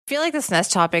feel like this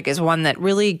next topic is one that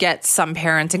really gets some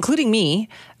parents, including me,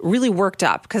 really worked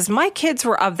up because my kids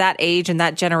were of that age and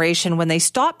that generation when they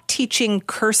stopped teaching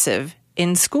cursive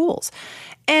in schools.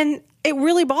 And it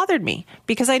really bothered me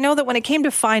because I know that when it came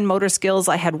to fine motor skills,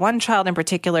 I had one child in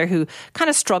particular who kind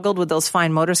of struggled with those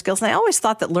fine motor skills. And I always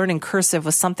thought that learning cursive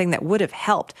was something that would have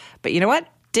helped. But you know what?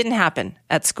 Didn't happen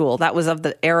at school. That was of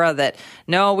the era that,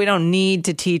 no, we don't need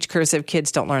to teach cursive. Kids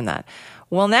don't learn that.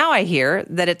 Well, now I hear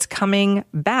that it's coming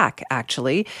back,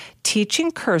 actually.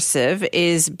 Teaching cursive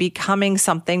is becoming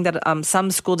something that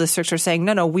some school districts are saying,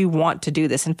 no, we want to do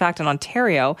this. In fact, in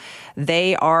Ontario,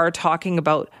 they are talking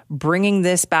about bringing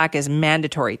this back as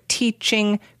mandatory,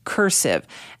 teaching cursive.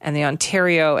 And the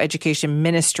Ontario Education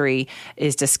Ministry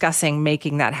is discussing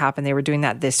making that happen. They were doing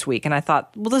that this week. And I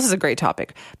thought, well, this is a great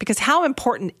topic because how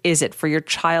important is it for your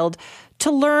child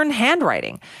to learn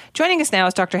handwriting? Joining us now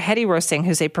is Dr. Hetty Rosing,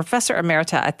 who's a professor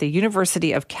emerita at the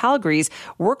University of Calgary's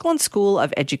Workland School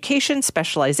of Education,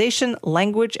 Specialization,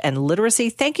 Language and Literacy.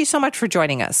 Thank you so much for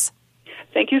joining us.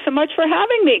 Thank you so much for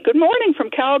having me. Good morning from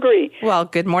Calgary. Well,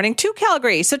 good morning to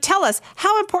Calgary. So tell us,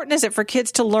 how important is it for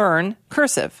kids to learn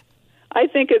cursive? I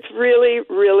think it's really,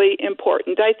 really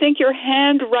important. I think your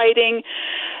handwriting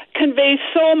conveys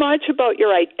so much about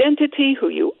your identity, who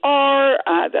you are,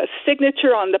 the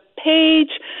signature on the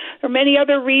page. There are many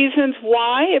other reasons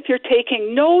why, if you're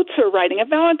taking notes or writing a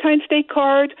Valentine's Day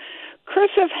card,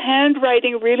 cursive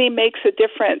handwriting really makes a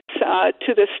difference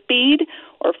to the speed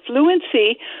or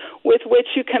fluency with which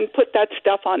you can put that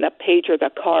stuff on the page or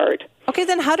the card. Okay,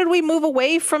 then how did we move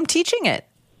away from teaching it?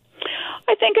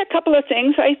 I think a couple of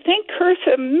things. I think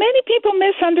cursive, many people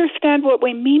misunderstand what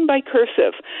we mean by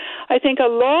cursive. I think a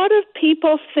lot of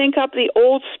people think up the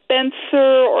old Spencer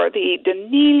or the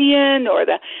Danelian or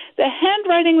the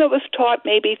handwriting that was taught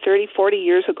maybe 30, 40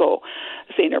 years ago.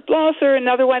 Zehner Blosser,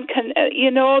 another one,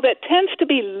 that tends to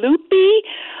be loopy,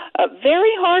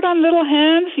 very hard on little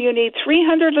hands. You need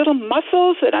 300 little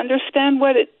muscles that understand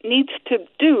what it needs to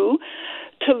do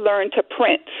to learn to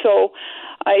print. So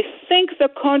I think the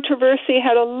controversy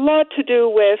had a lot to do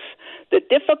with the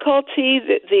difficulty,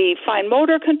 the fine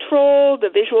motor control, the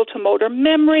visual to motor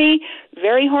memory,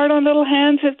 very hard on little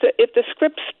hands if the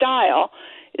script style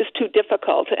is too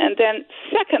difficult. And then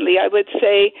secondly, I would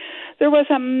say there was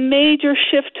a major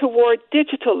shift toward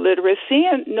digital literacy,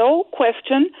 and no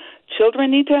question, children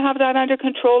need to have that under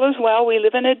control as well. We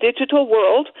live in a digital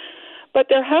world, but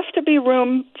there has to be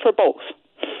room for both.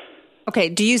 Okay,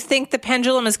 do you think the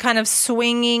pendulum is kind of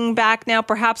swinging back now?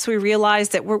 Perhaps we realize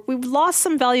that we've lost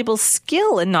some valuable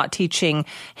skill in not teaching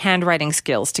handwriting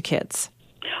skills to kids.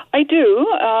 I do.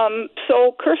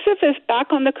 So cursive is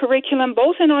back on the curriculum,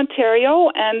 both in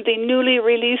Ontario and the newly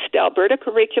released Alberta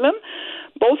curriculum,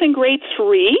 both in grade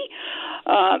 3.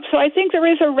 So I think there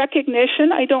is a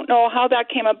recognition. I don't know how that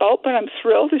came about, but I'm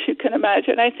thrilled, as you can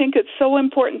imagine. I think it's so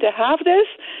important to have this.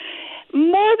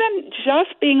 More than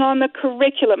just being on the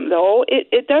curriculum, though,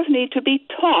 it does need to be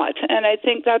taught, and I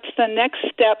think that's the next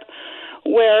step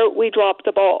where we drop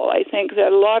the ball. I think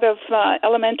that a lot of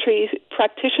elementary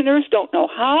practitioners don't know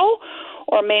how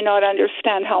or may not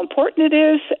understand how important it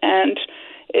is, and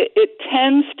it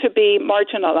tends to be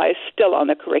marginalized still on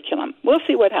the curriculum. We'll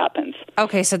see what happens.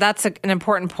 Okay, so that's an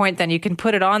important point then. You can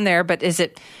put it on there, but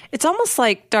it's almost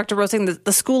like, Dr. Rosing,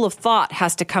 the school of thought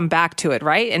has to come back to it,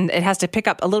 right? And it has to pick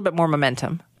up a little bit more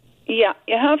momentum. Yeah,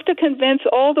 you have to convince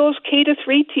all those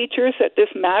K-3 teachers that this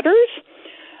matters.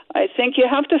 I think you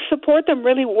have to support them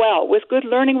really well with good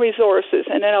learning resources.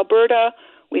 And in Alberta,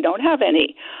 we don't have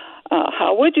any.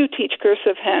 How would you teach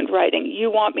cursive handwriting?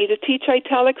 You want me to teach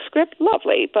italic script?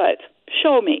 Lovely, but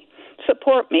show me,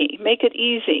 support me, make it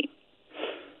easy.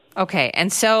 Okay,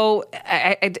 and so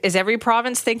is every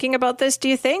province thinking about this, do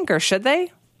you think, or should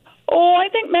they? Oh, I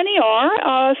think many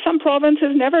are. Some provinces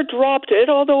never dropped it,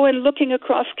 although in looking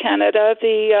across Canada,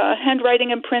 the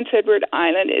handwriting in Prince Edward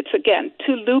Island, it's, again,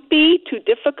 too loopy, too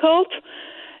difficult.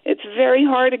 It's very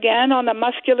hard, again, on the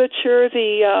musculature,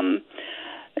 the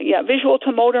visual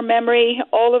to motor memory,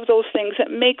 all of those things.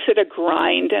 It makes it a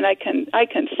grind, and I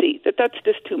can see that that's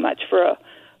just too much for a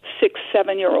 6,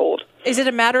 7-year-old. Is it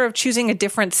a matter of choosing a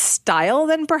different style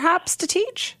then perhaps to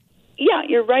teach? Yeah,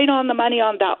 you're right on the money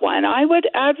on that one. I would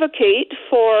advocate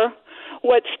for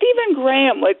what Stephen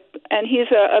Graham would, and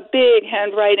he's a big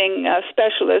handwriting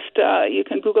specialist. You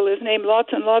can Google his name. Lots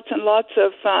and lots and lots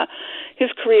of his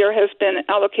career has been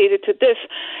allocated to this.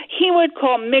 He would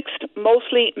call mixed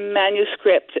mostly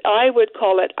manuscript. I would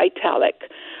call it italic.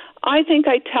 I think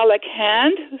italic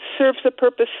hand serves the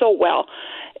purpose so well.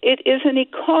 It is an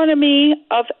economy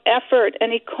of effort,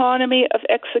 an economy of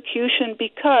execution,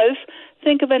 because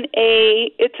think of an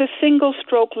A, it's a single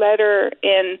stroke letter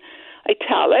in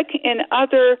italic. In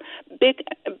other big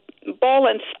ball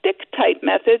and stick type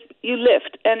methods, you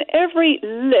lift, and every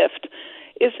lift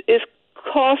is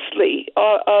costly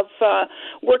of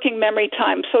working memory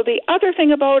time. So the other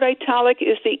thing about italic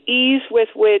is the ease with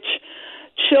which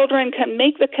children can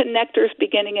make the connectors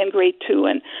beginning in grade 2.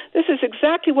 And this is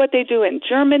exactly what they do in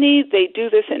Germany. They do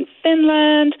this in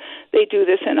Finland. They do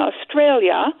this in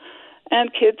Australia.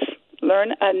 And kids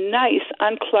learn a nice,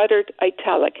 uncluttered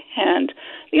italic hand.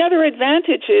 The other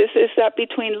advantage is that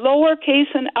between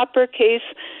lowercase and uppercase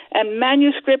and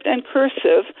manuscript and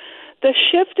cursive, the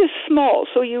shift is small,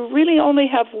 so you really only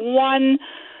have one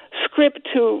script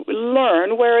to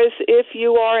learn, whereas if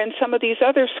you are in some of these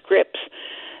other scripts,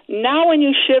 now when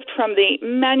you shift from the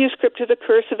manuscript to the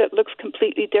cursive, it looks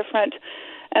completely different,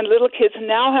 and little kids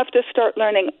now have to start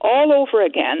learning all over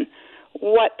again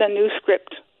what the new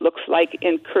script looks like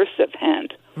in cursive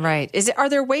hand. Right. Are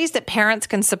there ways that parents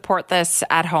can support this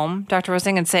at home, Dr.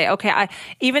 Rosing, and say, okay,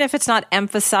 even if it's not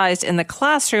emphasized in the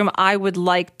classroom, I would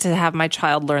like to have my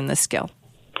child learn this skill?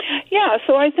 Yeah,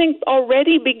 so I think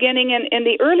already beginning in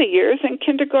the early years, in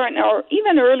kindergarten or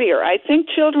even earlier, I think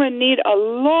children need a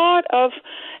lot of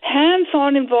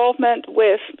hands-on involvement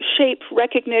with shape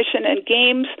recognition and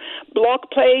games,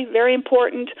 block play, very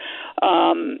important,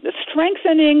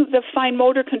 strengthening the fine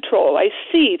motor control. I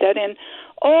see that in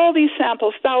all these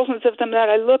samples, thousands of them that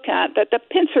I look at, that the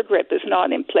pincer grip is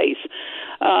not in place.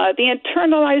 The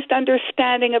internalized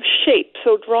understanding of shape,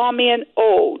 so draw me an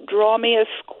O, draw me a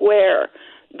square,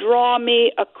 draw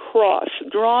me a cross,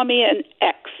 draw me an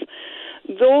X.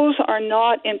 Those are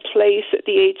not in place at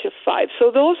the age of 5.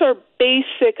 So those are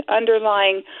basic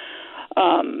underlying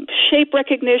shape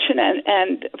recognition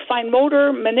and fine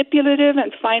motor, manipulative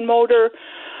and fine motor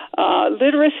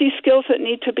literacy skills that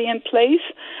need to be in place.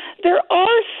 There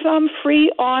are some free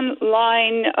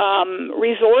online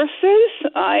resources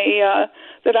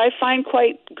that I find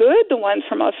quite good. The ones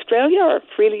from Australia are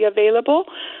freely available.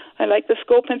 I like the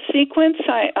scope and sequence.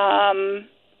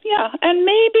 And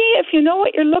maybe if you know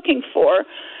what you're looking for,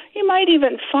 you might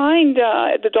even find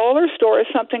at the dollar store or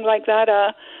something like that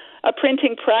a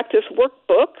printing practice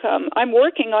workbook. I'm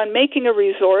working on making a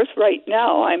resource right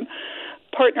now. I'm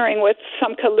partnering with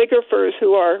some calligraphers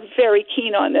who are very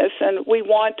keen on this, and we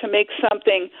want to make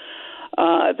something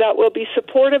that will be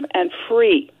supportive and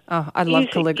free. Oh, I love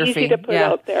calligraphy. Easy to put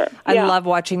out there. I love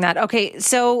watching that. Okay,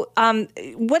 so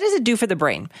what does it do for the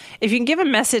brain? If you can give a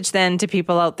message then to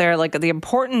people out there, like the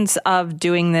importance of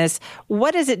doing this,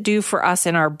 what does it do for us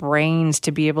in our brains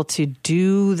to be able to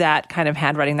do that kind of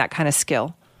handwriting, that kind of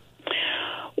skill?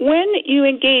 When you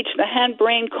engage the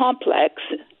hand-brain complex,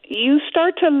 you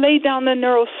start to lay down the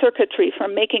neural circuitry for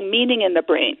making meaning in the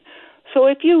brain. So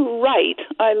if you write,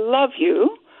 I love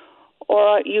you,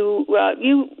 or you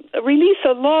release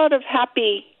a lot of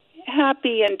happy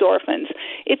endorphins.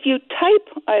 If you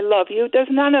type, I love you, there's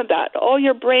none of that. All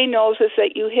your brain knows is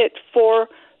that you hit 4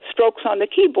 strokes on the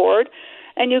keyboard,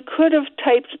 and you could have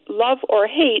typed love or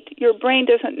hate. Your brain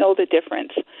doesn't know the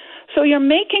difference. So you're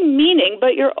making meaning,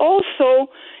 but you're also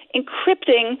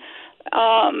encrypting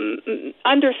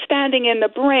understanding in the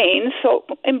brain, so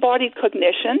embodied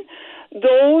cognition.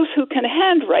 Those who can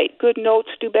handwrite good notes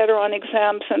do better on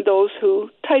exams than those who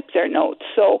type their notes.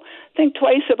 So think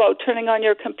twice about turning on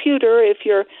your computer if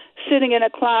you're sitting in a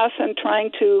class and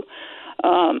trying to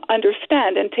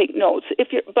understand and take notes.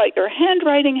 But your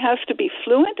handwriting has to be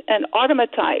fluent and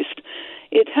automatized.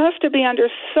 It has to be under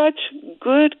such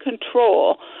good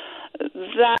control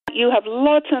that you have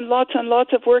lots and lots and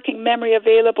lots of working memory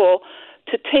available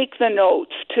to take the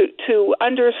notes,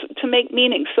 to make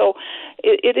meaning. So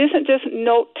it isn't just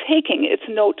note taking; it's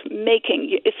note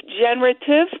making. It's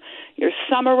generative. You're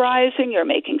summarizing. You're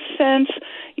making sense.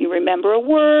 You remember a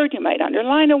word. You might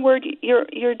underline a word.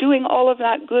 You're doing all of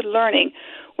that good learning.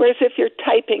 Whereas if you're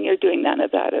typing, you're doing none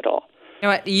of that at all. You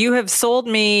know what? You have sold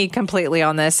me completely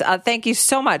on this. Thank you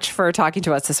so much for talking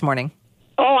to us this morning.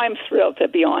 Oh, I'm thrilled to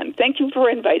be on. Thank you for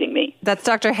inviting me. That's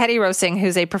Dr. Hetty Rosing,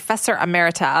 who's a professor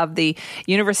emerita of the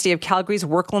University of Calgary's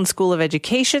Workland School of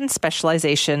Education,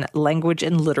 specialization language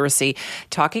and literacy,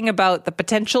 talking about the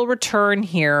potential return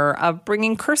here of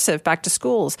bringing cursive back to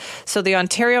schools. So the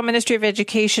Ontario Ministry of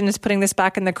Education is putting this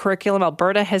back in the curriculum.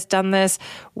 Alberta has done this.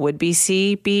 Would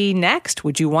BC be next?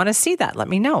 Would you want to see that? Let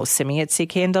me know. Simi at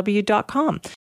cknw.com.